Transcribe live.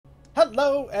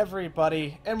Hello,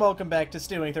 everybody, and welcome back to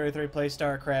Stealwing33 Plays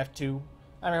Starcraft 2.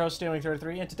 I'm your host,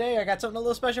 Stealwing33, and today I got something a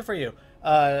little special for you.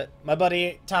 My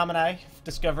buddy Tom and I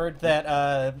discovered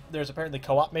that there's apparently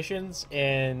co-op missions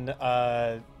in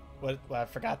I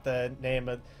forgot the name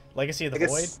of Legacy of the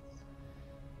Void.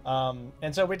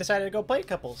 And so we decided to go play a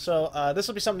couple. So this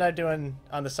will be something I'm doing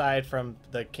on the side from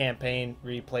the campaign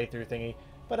replay through thingy.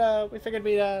 But we figured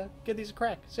we'd give these a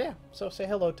crack. So yeah, so say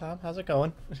hello, Tom. How's it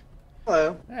going?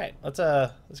 Hello. All right,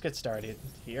 let's get started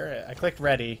here. I clicked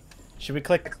ready. Should we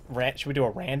click should we do a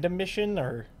random mission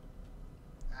or?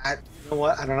 You know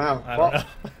what? I don't know. I don't know.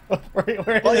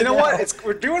 Well, you know what?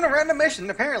 We're doing a random mission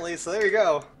apparently. So there you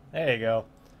go. There you go.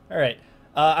 All right.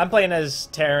 I'm playing as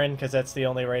Terran because that's the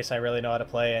only race I really know how to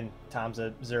play, and Tom's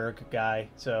a Zerg guy,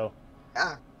 so.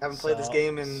 Yeah, haven't played this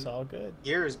game in all good.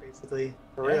 years, basically.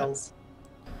 For reals.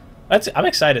 I'm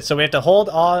excited. So we have to hold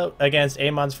all against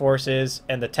Amon's forces,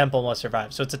 and the temple must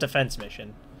survive. So it's a defense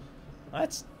mission.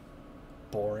 That's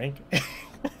boring.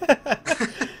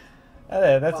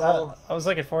 I was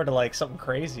looking forward to like something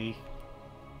crazy.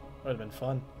 Would have been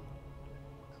fun.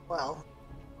 Well,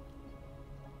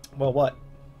 what?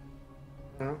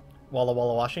 Hmm? Walla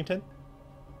Walla, Washington?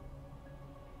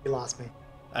 You lost me.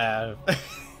 That's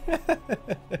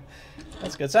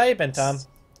good. So how you been, Tom?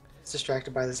 It's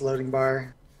distracted by this loading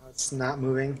bar. It's not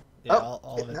moving. Yeah,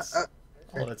 all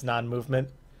of its non-movement.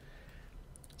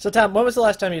 So, Tom, when was the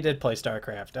last time you did play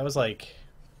StarCraft? I was like...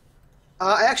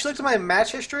 I actually looked at my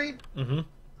match history. Mm-hmm.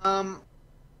 I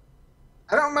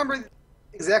don't remember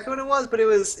exactly what it was, but it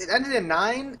ended in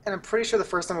 9, and I'm pretty sure the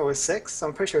first number was 6, so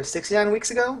I'm pretty sure it was 69 weeks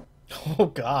ago. Oh,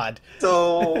 God.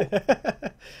 So, I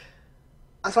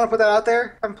just want to put that out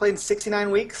there. I've been playing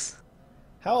 69 weeks.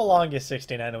 How long is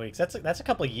 69 weeks? That's a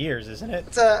couple of years, isn't it?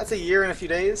 It's a year and a few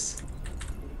days.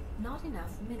 Not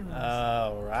enough minerals.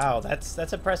 Oh, wow.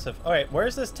 That's impressive. All right,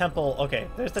 where's this temple? Okay,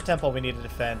 there's the temple we need to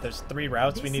defend. There's 3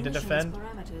 routes we need to defend.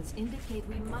 Parameters indicate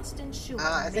we must ensure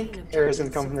I think air is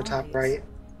going to come from the top right.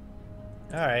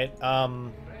 All right.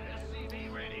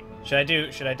 Should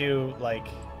I do like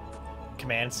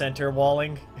command center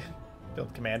walling?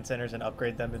 Build command centers and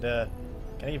upgrade them into...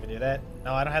 Can I even do that?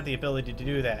 No, I don't have the ability to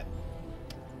do that.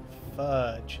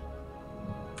 Fudge.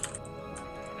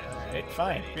 Alright,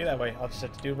 fine. Be that way. I'll just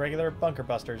have to do regular bunker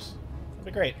busters. It'll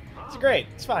be great. It's great.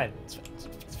 It's fine. It's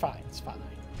fine. It's fine.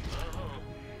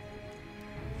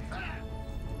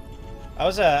 I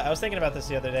was thinking about this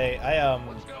the other day.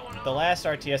 The last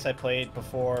RTS I played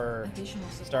before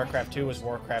Starcraft 2 was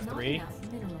Warcraft 3.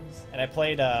 And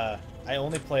I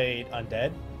only played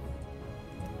Undead.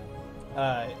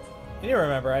 You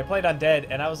remember, I played Undead,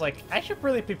 and I was like, I should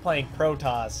really be playing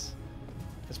Protoss.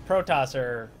 Because Protoss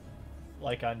are,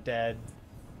 like, Undead,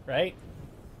 right?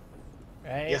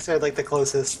 Right? Yes, they're like the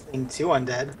closest thing to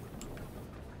Undead.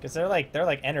 Because they're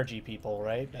like energy people,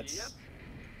 right? That's...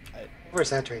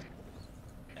 Oversaturated.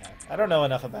 Yeah, I don't know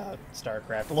enough about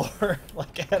StarCraft lore,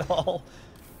 like, at all.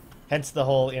 Hence the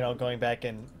whole, going back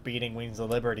and beating Wings of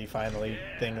Liberty, finally,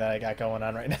 thing that I got going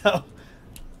on right now.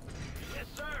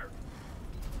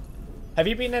 Have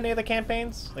you beaten any of the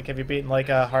campaigns? Like, have you beaten, like,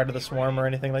 Heart of the Swarm or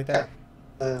anything like that?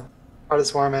 Heart of the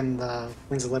Swarm and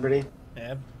Wings of Liberty.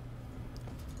 Yeah.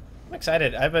 I'm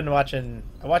excited. I watched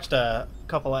a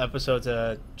couple of episodes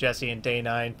of Jesse and Day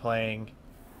 9 playing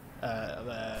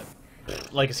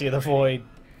Legacy of the Void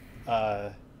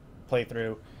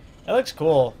playthrough. It looks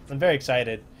cool. I'm very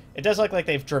excited. It does look like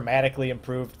they've dramatically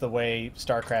improved the way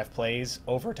StarCraft plays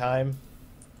over time.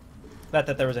 Not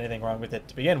that there was anything wrong with it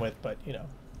to begin with, but,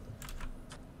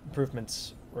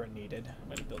 improvements were needed. I'm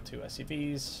going to build 2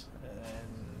 SCVs, and then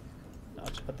I'll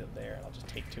just put them there, and I'll just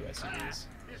take 2 SCVs.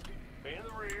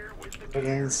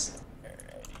 Zerglings.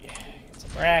 Alrighty. Get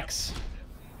some racks.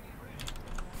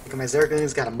 Look at my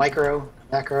Zerglings, got a micro,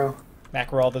 macro.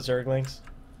 Macro all the Zerglings.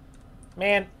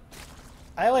 Man,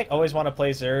 I always want to play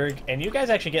Zerg, and you guys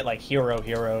actually get like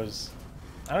heroes.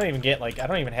 I don't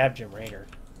even have Jim Raynor.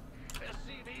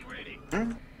 I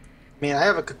mean, I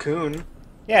have a Cocoon.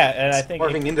 Yeah, and I think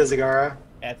morphing into Zagarra.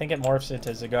 I think it morphs into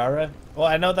Zagarra. Well,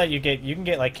 I know that you can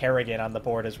get like Kerrigan on the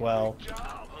board as well.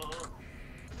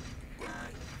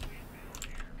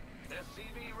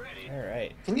 All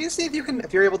right. Can you see if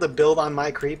you're able to build on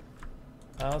my creep?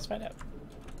 Let's find out.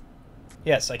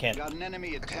 Yes, I can. Got an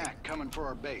enemy attack coming for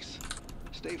our base.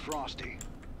 Stay frosty.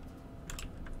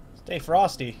 Stay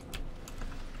frosty.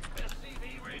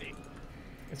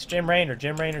 It's Jim Raynor.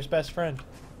 Jim Raynor's best friend.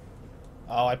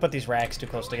 Oh, I put these racks too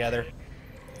close together.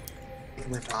 You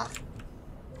can lift off.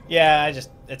 Yeah,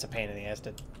 it's a pain in the ass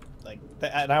to, like,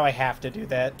 now I have to do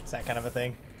that. It's that kind of a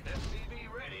thing.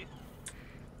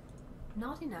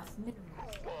 Not enough minerals.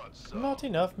 Not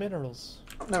enough minerals.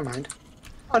 Oh, never mind.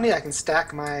 Oh, neat. I can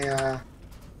stack my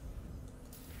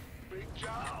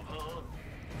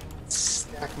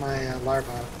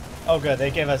larva. Oh, good.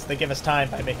 They give us time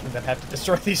by making them have to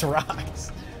destroy these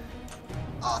rocks.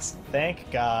 Awesome. Thank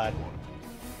God.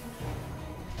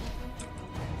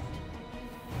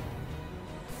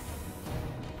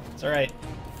 It's all right.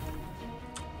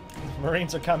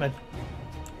 Marines are coming.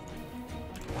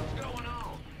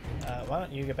 Why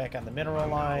don't you get back on the mineral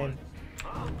line?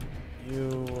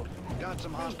 You. Got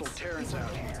some hostile Terrans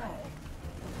out here.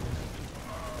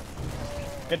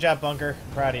 Good job, Bunker.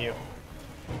 I'm proud of you.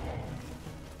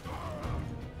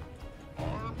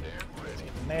 Let's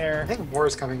get in there. I think more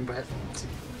is coming, but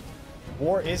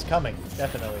War is coming,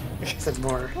 definitely. I said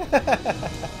more. I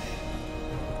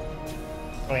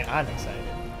mean, I'm excited.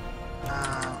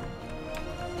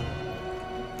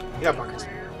 You got bunkers.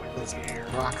 Those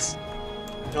rocks.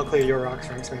 I'll clear your rocks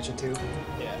for expansion too.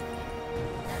 Yeah.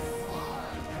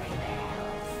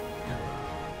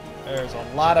 There's a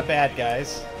lot of bad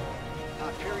guys.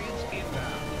 Hyperions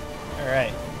inbound.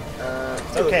 Alright.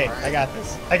 It's you look okay. alright. I got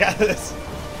this. I got this.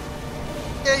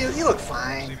 Yeah, you look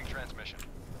fine. Receiving transmission.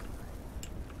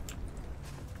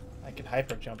 I can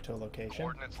hyper jump to a location.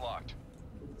 Coordinates locked.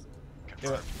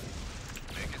 Do it.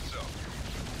 Make it so.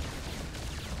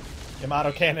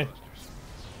 Yamato cannon.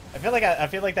 I feel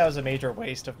like that was a major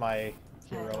waste of my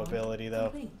hero Add-on ability, though.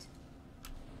 complete.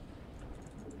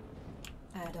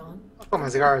 Add-on. Oh, my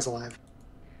Zagarra's alive.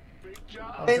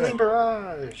 Oh, Alien good.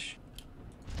 barrage.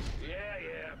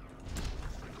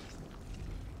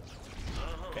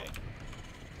 Okay.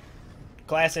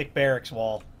 Classic barracks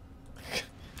wall.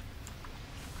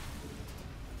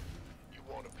 You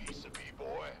want a piece of me,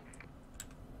 boy?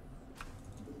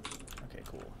 Okay,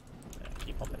 cool. Yeah,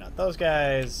 keep pumping out those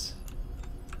guys.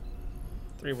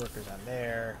 3 workers on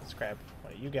there. Let's grab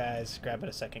one of you guys. Grab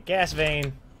a second gas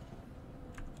vein.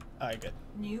 Alright, good.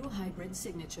 New hybrid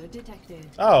signature detected.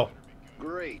 Oh!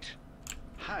 Great.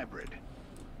 Hybrid.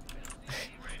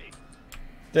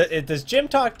 Does Jim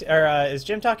talk, or is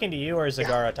Jim talking to you, or is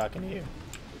Zagarra talking to you?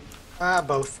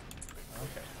 Both.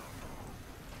 Okay.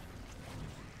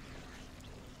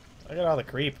 Look at all the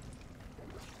creep.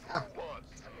 Yeah.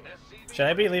 Should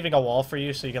I be leaving a wall for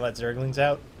you so you can let Zerglings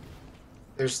out?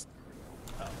 There's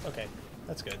Oh, okay.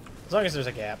 That's good. As long as there's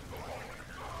a gap.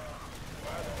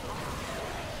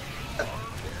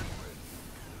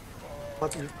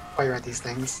 while you're at these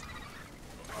things.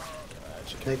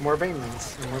 Make more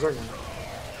banelings and more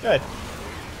Zerglings. Good.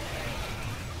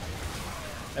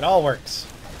 It all works.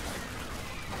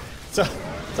 So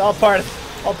it's all part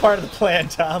of the plan,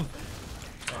 Tom.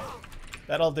 Right.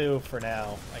 That'll do for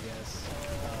now, I guess.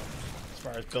 As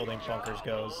far as building bunkers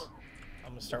goes,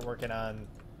 I'm gonna start working on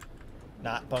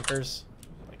not bunkers,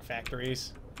 like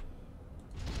factories.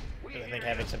 'Cause I think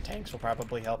having some tanks will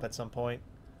probably help at some point.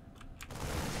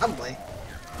 Probably.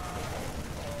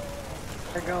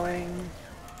 They're going.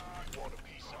 Want a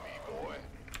piece of me, boy?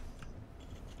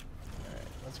 Alright,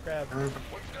 let's grab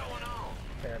What's going on?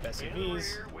 a pair of SUVs.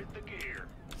 Here with the gear.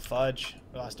 Fudge.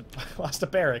 We lost a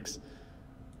barracks.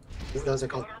 Those are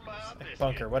called.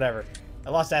 Bunker, whatever.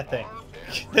 I lost that thing.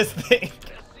 This thing.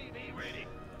 SCV ready.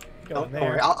 Go Oh, in don't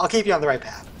worry, there. I'll keep you on the right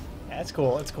path. Yeah, it's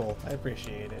cool. It's cool. I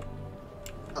appreciate it.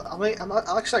 I'll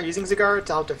actually start using Zagarra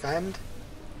to help defend.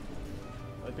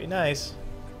 Would be nice.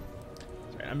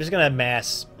 Sorry, I'm just gonna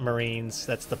mass Marines.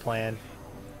 That's the plan.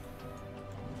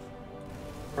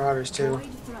 Marauders too.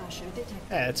 Void Thrasher detected.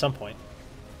 Yeah, at some point.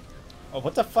 Oh,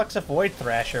 what the fuck's a Void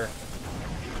Thrasher?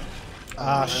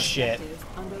 Ah, shit. Active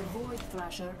under Void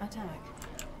Thrasher attack.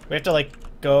 We have to, like,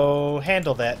 go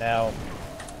handle that now.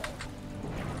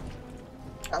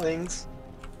 Wings.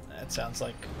 That sounds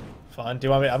like fun. Do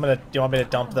you want me to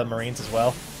dump the Marines as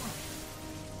well?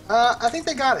 I think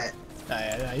they got it.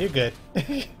 Nah, you're good.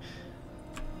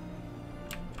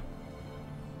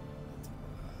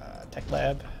 Tech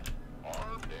lab.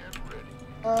 Armed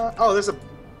and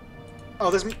ready.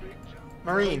 There's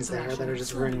Marines there that are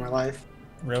just ruining my life.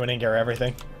 Ruining your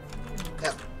everything.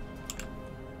 Yep.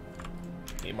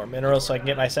 Need more minerals so I can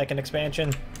get my second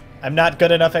expansion. I'm not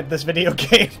good enough at this video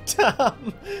game,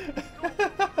 Tom.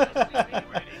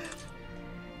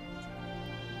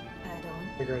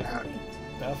 Add-on. Figure it out.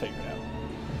 complete. I'll figure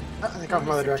it out. They come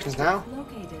from other directions now.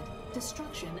 Located.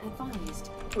 Destruction advised.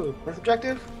 Ooh, what's the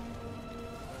objective?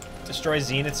 Destroy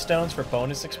Zenith stones for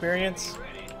bonus experience.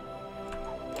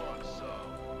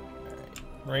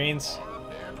 Marines.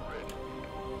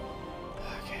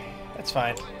 Okay, that's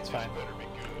fine. It's fine.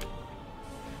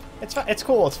 It's fine. It's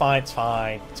cool. It's fine. It's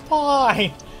fine. It's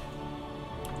fine.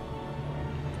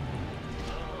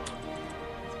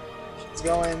 It's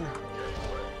going.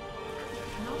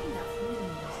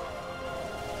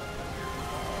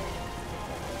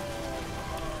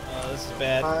 This is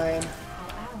bad. Fine. Our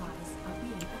allies are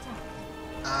being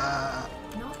attacked.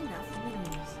 Not enough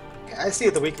minerals. I see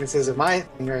the weaknesses of my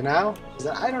thing right now, is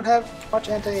that I don't have much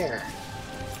anti-air.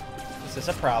 Is this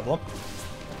a problem?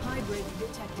 Hybrid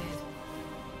detected.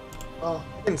 Well,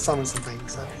 I can summon some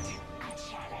things, so. Yep.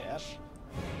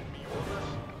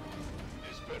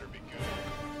 This better be good.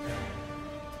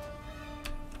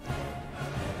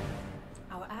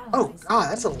 Our allies. Oh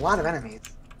god, that's a lot of enemies.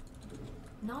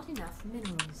 Not enough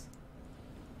minerals.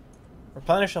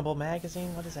 Replenishable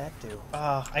magazine? What does that do?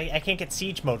 I can't get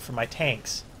siege mode for my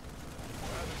tanks.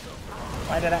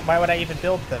 Why would I even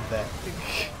build them then?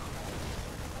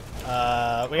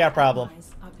 We got a problem.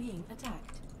 Allies are being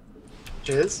attacked.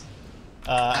 Jizz.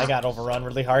 I got overrun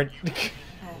really hard.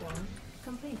 Add-on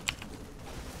complete.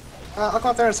 I'll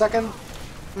come up there in a second. On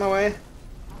my way.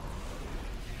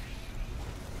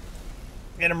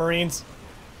 Get 'em, Marines.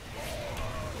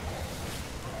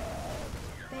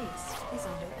 Base is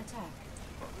under attack.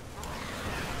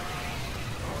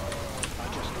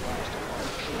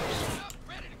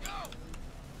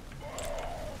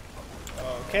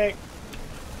 Okay.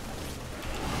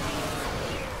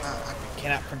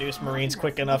 Cannot produce Marines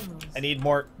quick enough. I need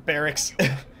more barracks.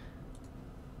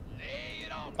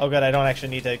 Oh good, I don't actually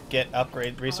need to get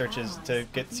upgrade researches to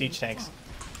get siege tanks.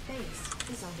 Base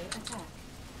is under attack.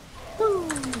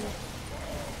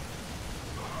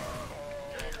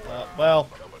 Well,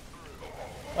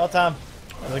 Tom,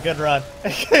 that was a good run.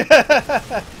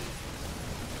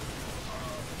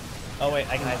 Oh wait,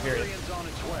 I can Hyperion. Hyperion's on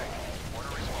its way.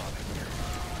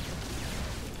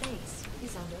 Base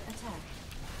is under attack.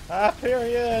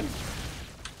 Hyperion!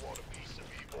 Want a piece of me,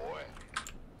 boy?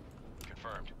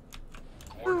 Confirmed.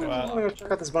 I'm gonna go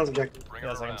check out this bonus objective. Bring Yeah,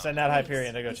 I was her like, I'm around. sending out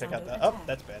Hyperion to go check out the. Oh,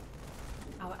 that's bad.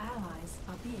 Our allies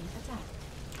are being attacked.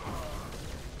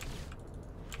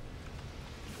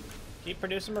 Keep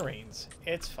producing Marines.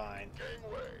 It's fine.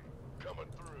 Gangway, coming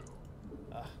through.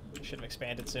 Should have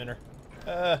expanded sooner.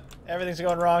 Everything's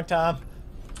going wrong, Tom.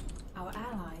 Our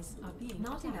allies are being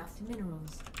not enough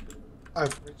minerals.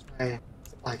 I've reached my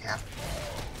supply cap.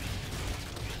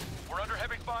 We're under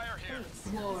heavy fire here. Base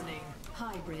warning.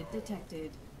 Hybrid detected.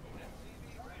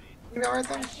 You know right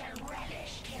there?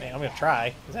 Man, I'm gonna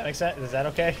try. Does that make sense? Is that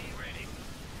okay?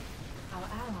 Our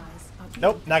allies are being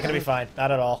Nope, not gonna be fine.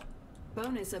 Not at all.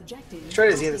 Bonus objective. Try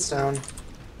to Zenith Stone.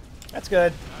 That's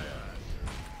good.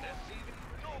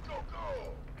 Go, go,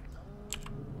 go.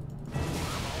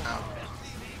 Our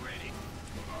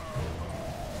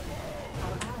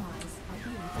allies are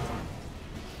being attacked.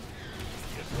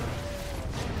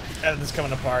 Everything's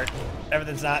coming apart.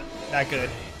 Everything's not good.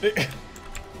 Not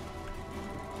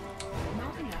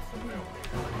enough minerals.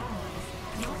 Our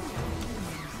allies not enough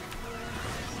minerals.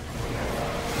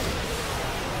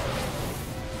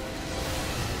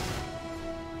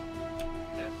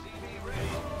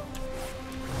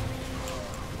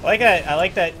 I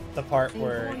like that the part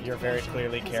where you're very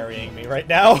clearly carrying me right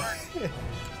now. Not enough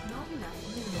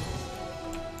minerals.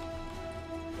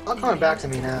 All coming back to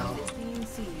me now. Is being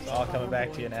seized It's all by coming the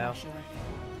back to you Void now. Flasher.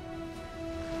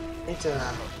 I need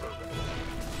to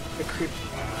the creep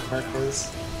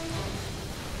markers.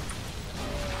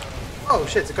 Oh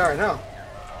shit, Zagarra, no.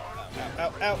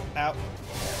 Ow, ow, ow.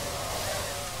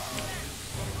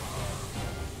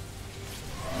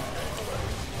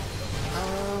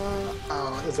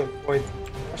 Oh, there's a void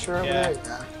pressure over Yeah. there?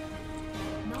 Yeah.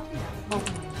 Not enough minerals.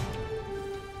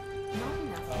 Not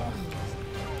enough minerals.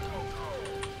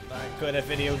 Not good at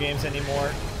video games anymore.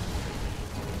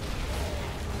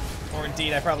 Or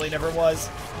indeed, I probably never was.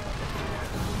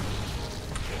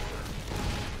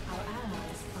 Our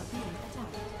allies are being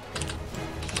attacked.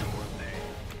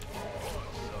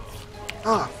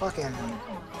 Ah, fucking. Our allies are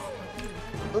being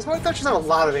attacked. Those void touches have a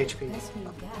lot of HP. SP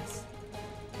gas.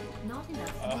 Not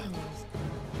enough minerals.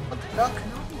 What the fuck? Not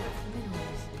enough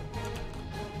minerals.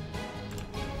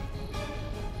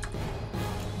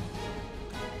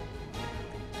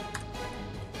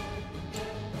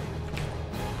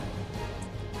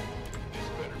 This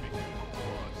better be good.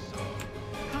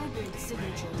 Hybrid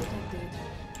signature detected.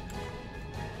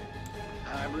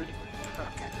 Hybrid?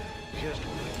 Okay. Just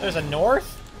There's a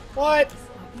north? What? Are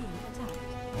being attacked.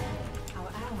 Our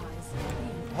allies are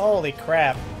being attacked. Holy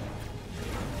crap.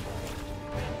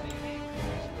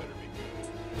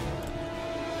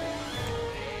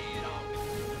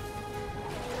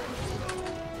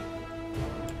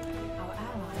 Our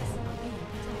allies are being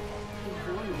attacked. The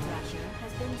Void Thrasher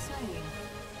has been slain.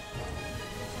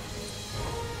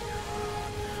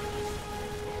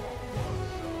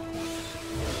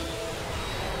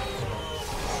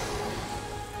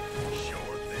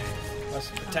 Let's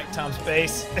protect Tom's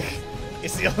base.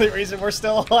 It's the only reason we're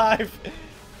still alive.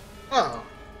 Oh,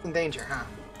 in danger, huh?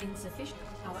 Insufficient.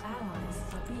 Our allies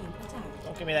are being attacked.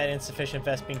 Don't give me that insufficient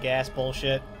Vespene gas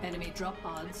bullshit. Enemy drop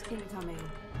pods incoming.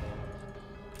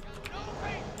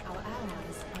 Our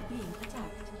allies are being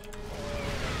attacked.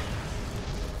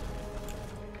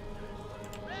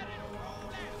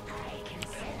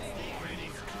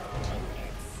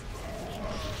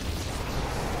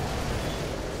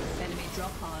 Enemy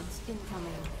drop pods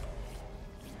incoming.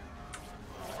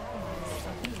 Our allies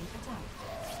are being attacked.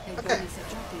 A Okay. bonus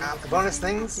objective The bonus has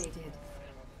been things. updated.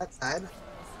 That side. Are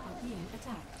being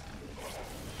attacked.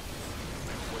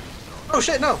 Oh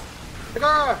shit, no!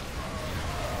 Zagarra!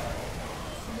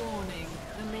 Warning.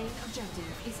 The main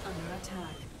objective is under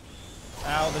attack.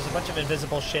 Ow, there's a bunch of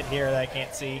invisible shit here that I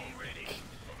can't see.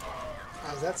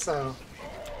 Oh, is that so?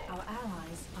 Our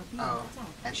allies are being Oh,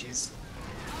 attacked. banshees.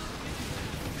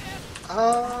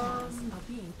 Allies are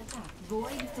being attacked.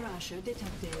 Void Thrasher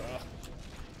detected.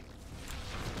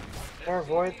 More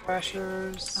void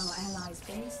thrashers. Our allies'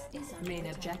 base is under main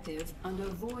objective under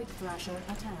Void Thrasher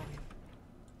attack.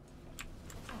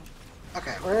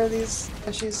 Okay, where are these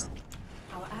banshees?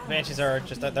 Our allies Banshees are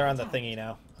just, being they're on the attacked. thingy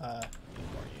now. More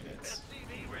units.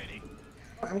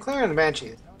 I'm clearing the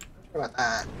banshees. What about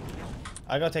that?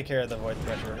 I'll go take care of the Void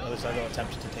Thresher. At least I'll go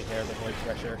attempt to take care of the Void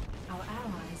Thresher. Our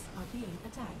allies are being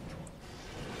attacked.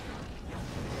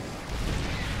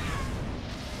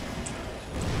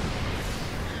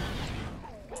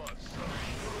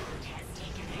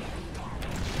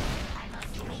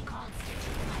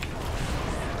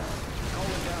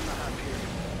 Calling down the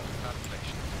Hyperion.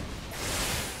 Confirmation.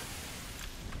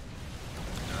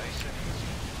 Nice and easy.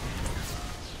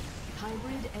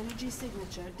 Hybrid energy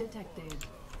signature detected.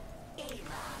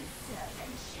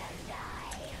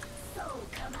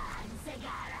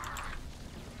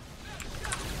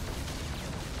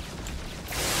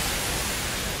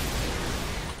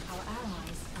 Our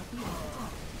allies are being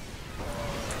attacked.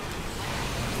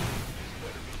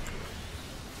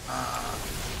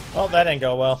 Oh, that didn't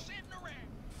go well.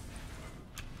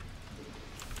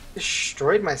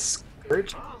 Destroyed my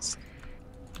scourges.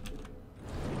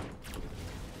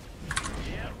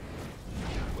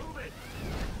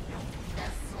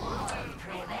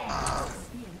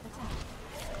 Being attacked.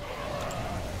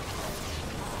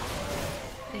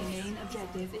 A main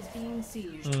objective is being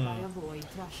sieged by a Void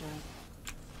Thrasher.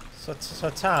 So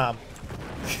Tom,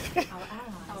 Our allies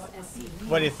are being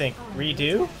what do you think?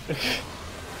 Redo?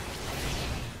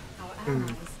 Our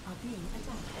allies are being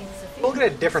attacked. Insufficient We'll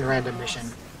get a different random mission.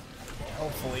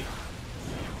 Hopefully.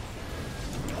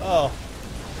 Oh.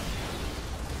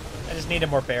 I just needed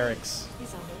more barracks.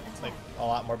 is under attack. Like, a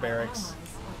lot more barracks. Allies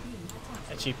are being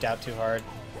attacked. I cheaped out too hard.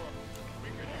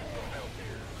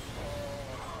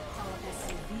 Our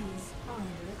SCVs are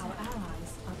under attack. Our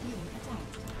allies are being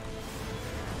attacked.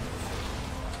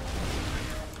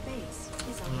 Base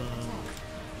is under attack.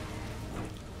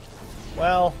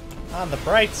 Well, on the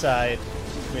bright side,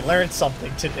 we learned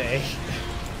something today.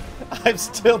 I'm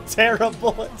still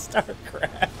terrible at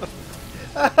Starcraft.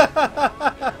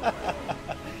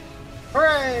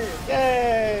 Hooray!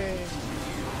 Yay!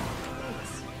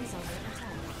 Base is under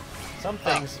attack. Some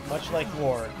things, much like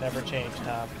war, never change,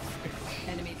 Tom.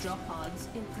 Enemy drop pods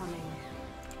incoming.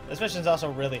 This mission's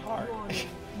also really hard. Warning.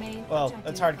 Main Well, objective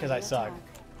it's hard 'cause I under suck. attack.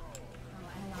 Our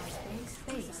allies'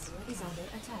 base is under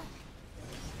attack.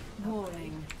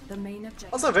 Warning. The main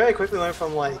objective. Also, very quickly went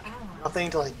from like Our allies nothing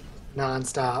to like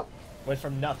non-stop. Went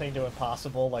from nothing to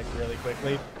impossible, like, really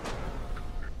quickly.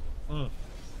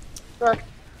 Correct.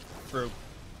 True.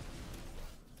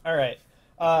 Alright.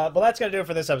 Well, that's going to do it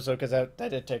for this episode, because that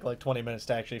did take like 20 minutes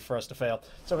to actually for us to fail.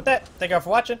 So with that, thank you all for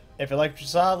watching. If you liked what you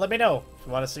saw, let me know. If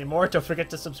you want to see more, don't forget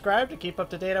to subscribe to keep up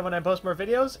to date on when I post more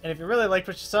videos. And if you really liked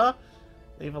what you saw,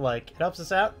 leave a like. It helps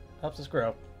us out, helps us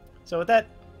grow. So with that,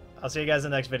 I'll see you guys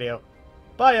in the next video.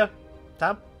 Bye ya!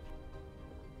 Tom?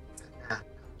 Yeah.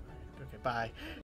 Okay, bye.